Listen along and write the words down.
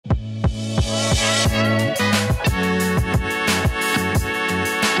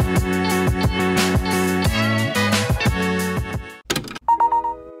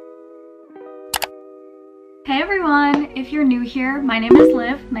you're new here, my name is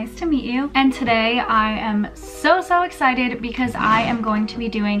Liv, nice to meet you. And today I am so excited because I am going to be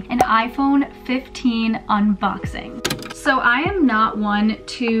doing an iPhone 15 unboxing. So I am not one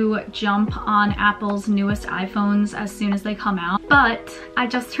to jump on Apple's newest iPhones as soon as they come out, but I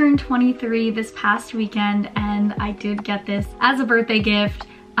just turned 23 this past weekend and I did get this as a birthday gift.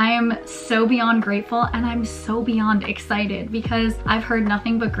 I am so beyond grateful and I'm so beyond excited because I've heard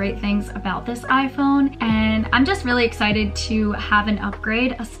nothing but great things about this iPhone, and I'm just really excited to have an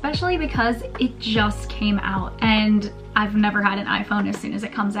upgrade, especially because it just came out and I've never had an iPhone as soon as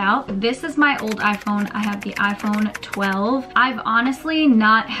it comes out. This is my old iPhone. I have the iPhone 12. I've honestly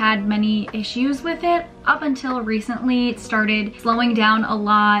not had many issues with it up until recently. It started slowing down a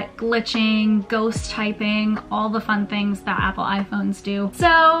lot, glitching, ghost typing, all the fun things that Apple iPhones do.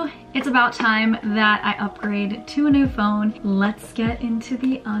 So it's about time that I upgrade to a new phone. Let's get into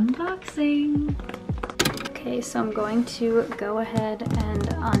the unboxing. Okay, so I'm going to go ahead and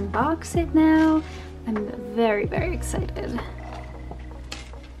unbox it now. I'm very excited.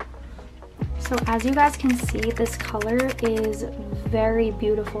 So as you guys can see, this color is very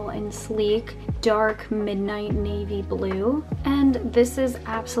beautiful and sleek, dark midnight navy blue. And this is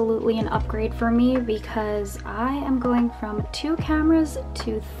absolutely an upgrade for me because I am going from 2 cameras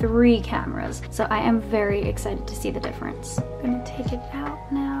to 3 cameras. So I am very excited to see the difference. I'm gonna take it out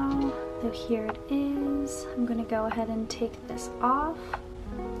now. So here it is. I'm gonna go ahead and take this off.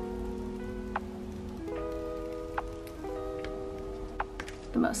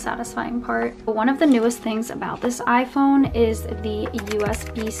 The most satisfying part. One of the newest things about this iPhone is the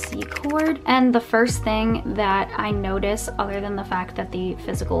USB-C cord, and the first thing that I notice, other than the fact that the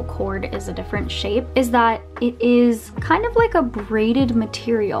physical cord is a different shape, is that it is kind of like a braided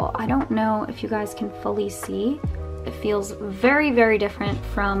material. I don't know if you guys can fully see. It feels very different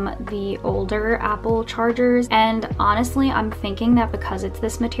from the older Apple chargers, and honestly I'm thinking that because it's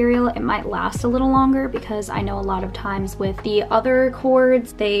this material it might last a little longer, because I know a lot of times with the other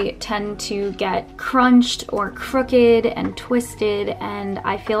cords they tend to get crunched or crooked and twisted, and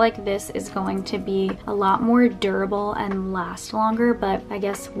I feel like this is going to be a lot more durable and last longer, but I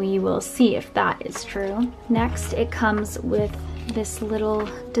guess we will see if that is true. Next it comes with this little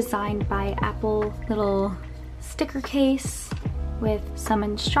designed by Apple little sticker case with some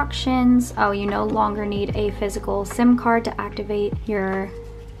instructions. Oh, you no longer need a physical SIM card to activate your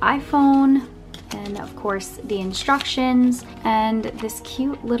iPhone, and of course the instructions, and this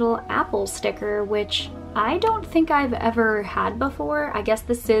cute little Apple sticker, which I don't think I've ever had before. I guess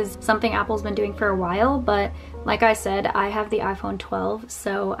this is something Apple's been doing for a while, but like I said, I have the iPhone 12,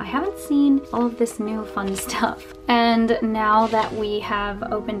 so I haven't seen all of this new fun stuff. And now that we have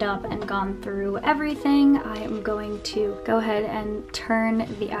opened up and gone through everything, I am going to go ahead and turn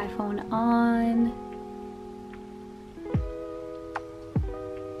the iPhone on.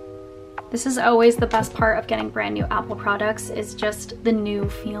 This is always the best part of getting brand new Apple products, is just the new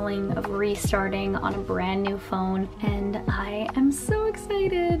feeling of restarting on a brand new phone, and I am so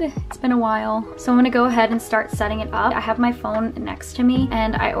excited. It's been a while. So I'm gonna go ahead and start setting it up. I have my phone next to me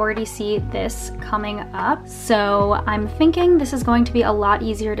and I already see this coming up. So I'm thinking this is going to be a lot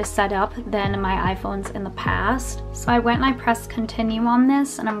easier to set up than my iPhones in the past. So I went and I pressed continue on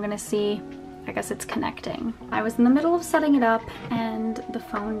this, and I'm gonna see, I guess it's connecting. I was in the middle of setting it up and the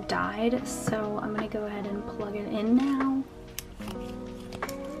phone died, so I'm gonna go ahead and plug it in now.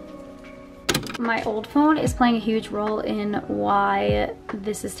 My old phone is playing a huge role in why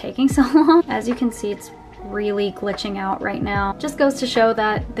this is taking so long. As you can see, it's really glitching out right now. Just goes to show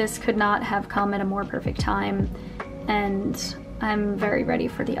that this could not have come at a more perfect time, and I'm very ready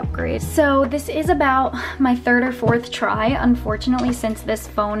for the upgrade. So this is about my 3rd or 4th try, unfortunately, since this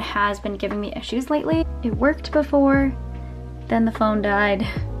phone has been giving me issues lately. It worked before, then the phone died.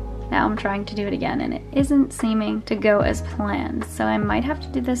 Now I'm trying to do it again and it isn't seeming to go as planned. So I might have to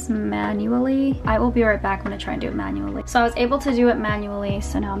do this manually. I will be right back. I'm gonna try and do it manually. So I was able to do it manually,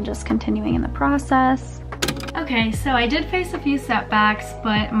 so now I'm just continuing in the process. Okay, so I did face a few setbacks,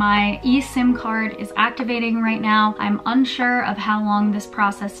 but my eSIM card is activating right now. I'm unsure of how long this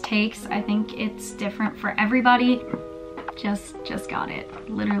process takes. I think it's different for everybody. Just got it.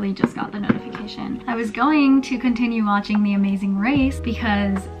 Literally just got the notification. I was going to continue watching The Amazing Race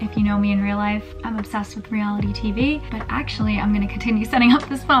because if you know me in real life, I'm obsessed with reality TV, but actually I'm gonna continue setting up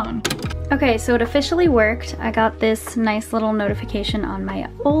this phone. Okay, so it officially worked. I got this nice little notification on my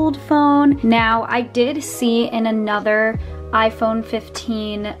old phone. Now, I did see in another iPhone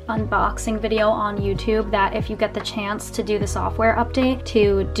 15 unboxing video on YouTube that if you get the chance to do the software update,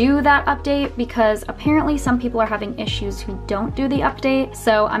 to do that update, because apparently some people are having issues who don't do the update.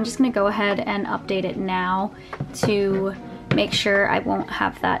 So I'm just gonna go ahead and update it now to make sure I won't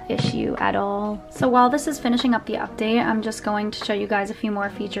have that issue at all. So while this is finishing up the update, I'm just going to show you guys a few more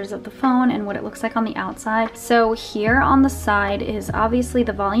features of the phone and what it looks like on the outside. So here on the side is obviously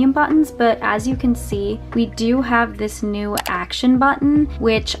the volume buttons, but as you can see, we do have this new action button,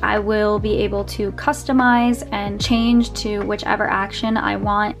 which I will be able to customize and change to whichever action I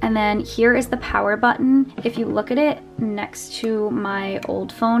want. And then here is the power button. If you look at it next to my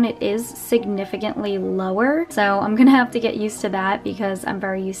old phone, it is significantly lower. So I'm gonna have to get used to that because I'm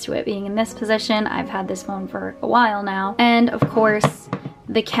very used to it being in this position. I've had this phone for a while now. And of course,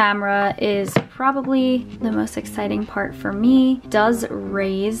 the camera is probably the most exciting part for me. It does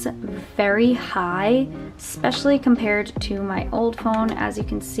raise very high, especially compared to my old phone. As you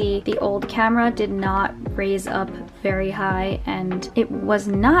can see, the old camera did not raise up very high and it was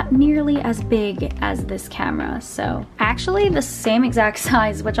not nearly as big as this camera. So actually the same exact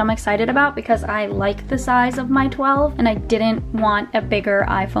size, which I'm excited about because I like the size of my 12 and I didn't want a bigger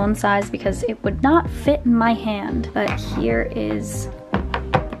iPhone size because it would not fit in my hand. But here is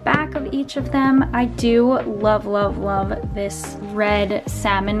back of each of them. I do love this red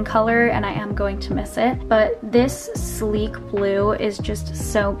salmon color and I am going to miss it, but this sleek blue is just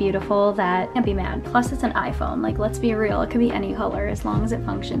so beautiful that I can't be mad. Plus it's an iPhone, like let's be real, it could be any color as long as it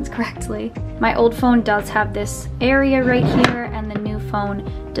functions correctly. My old phone does have this area right here and the new phone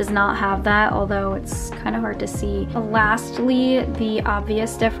does not have that, although it's kind of hard to see. Lastly, the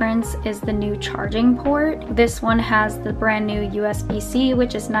obvious difference is the new charging port. This one has the brand new USB-C,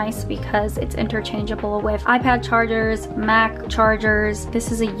 which is nice because it's interchangeable with iPad chargers, Mac chargers.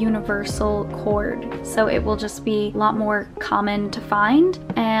 This is a universal cord, so it will just be a lot more common to find.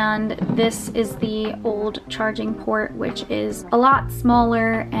 And this is the old charging port, which is a lot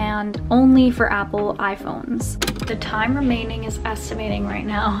smaller and only for Apple iPhones. The time remaining is estimating right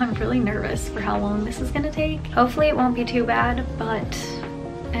now. I'm really nervous for how long this is gonna take. Hopefully it won't be too bad, but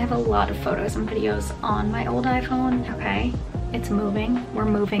I have a lot of photos and videos on my old iPhone. Okay, it's moving. We're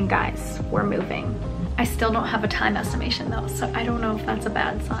moving, guys. We're moving. I still don't have a time estimation though, so I don't know if that's a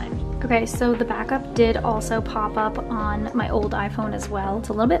bad sign. Okay, so the backup did also pop up on my old iPhone as well. It's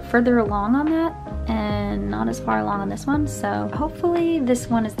a little bit further along on that and not as far along on this one, so hopefully this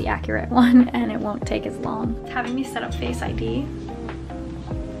one is the accurate one and it won't take as long. It's having me set up Face ID.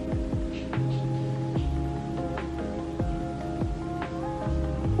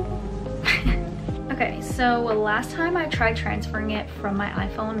 Okay, so last time I tried transferring it from my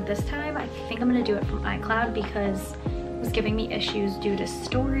iPhone. This time I think I'm gonna do it from iCloud because it was giving me issues due to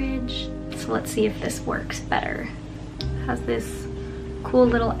storage. So let's see if this works better. It has this cool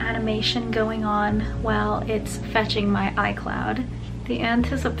little animation going on while it's fetching my iCloud. The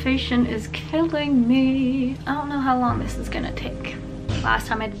anticipation is killing me. I don't know how long this is gonna take. Last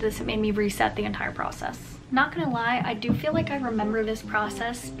time I did this, it made me reset the entire process. Not gonna lie, I do feel like I remember this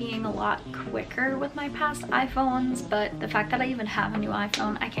process being a lot quicker with my past iPhones, but the fact that I even have a new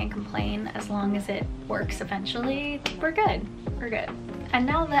iPhone, I can't complain as long as it works eventually. We're good, we're good. And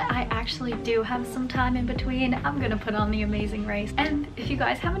now that I actually do have some time in between, I'm gonna put on The Amazing Race. And if you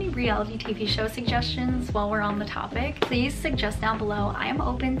guys have any reality TV show suggestions while we're on the topic, please suggest down below. I am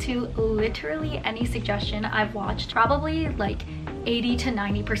open to literally any suggestion. I've watched probably like 80 to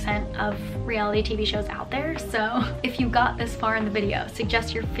 90% of reality TV shows out there. So if you got this far in the video,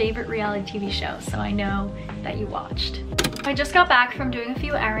 suggest your favorite reality TV show so I know that you watched. I just got back from doing a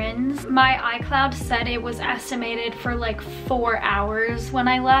few errands. My iCloud said it was estimated for like 4 hours when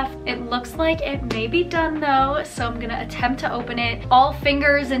I left. It looks like it may be done though, so I'm gonna attempt to open it. All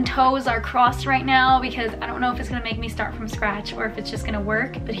fingers and toes are crossed right now because I don't know if it's gonna make me start from scratch or if it's just gonna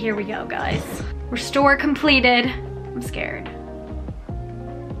work, but here we go, guys. Restore completed. I'm scared.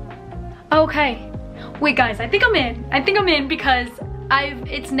 Okay, wait guys, I think I'm in. I think I'm in because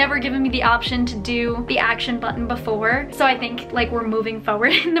it's never given me the option to do the action button before. So I think like we're moving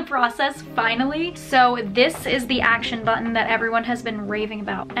forward in the process finally. So this is the action button that everyone has been raving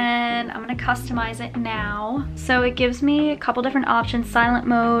about. And I'm gonna customize it now. So it gives me a couple different options: silent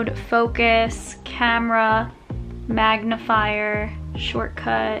mode, focus, camera, magnifier,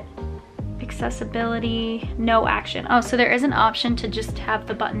 shortcut, accessibility, no action. Oh, so there is an option to just have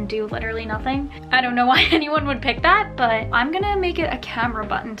the button do literally nothing. I don't know why anyone would pick that, but I'm gonna make it a camera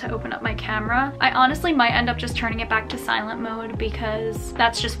button to open up my camera. I honestly might end up just turning it back to silent mode because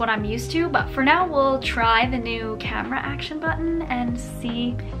that's just what I'm used to, but for now we'll try the new camera action button and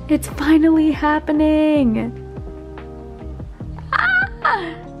see. It's finally happening!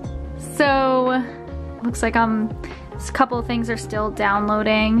 Ah! So, looks like a couple of things are still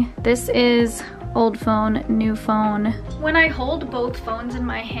downloading. This is old phone, new phone. When I hold both phones in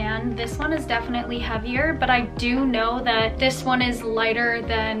my hand, this one is definitely heavier, but I do know that this one is lighter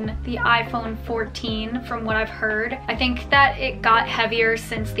than the iPhone 14 from what I've heard. I think that it got heavier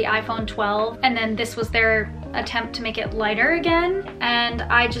since the iPhone 12, and then this was their attempt to make it lighter again, and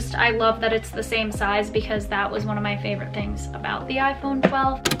I love that it's the same size because that was one of my favorite things about the iPhone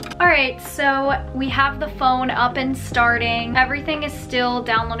 12. Alright, so we have the phone up and starting. Everything is still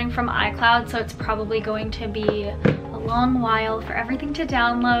downloading from iCloud, so it's probably going to be a long while for everything to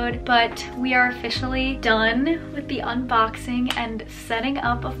download, but we are officially done with the unboxing and setting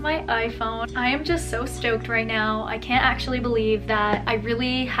up of my iPhone. I am just so stoked right now. I can't actually believe that I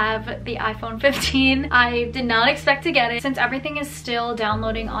really have the iPhone 15. I did not expect to get it. Since everything is still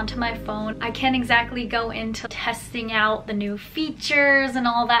downloading onto my phone, I can't exactly go into testing out the new features and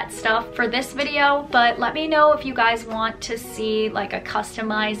all that stuff for this video, but let me know if you guys want to see like a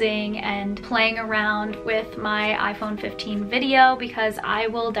customizing and playing around with my iPhone 15 video, because I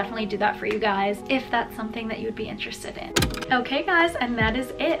will definitely do that for you guys if that's something that you would be interested in. Okay guys, and that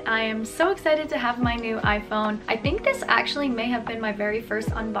is it. I am so excited to have my new iPhone. I think this actually may have been my very first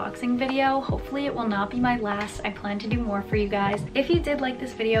unboxing video. Hopefully it will not be my last. I plan to do more for you guys. If you did like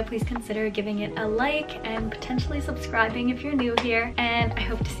this video, please consider giving it a like and potentially subscribing if you're new here, and I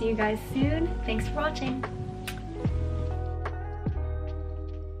hope to see you guys soon. Thanks for watching.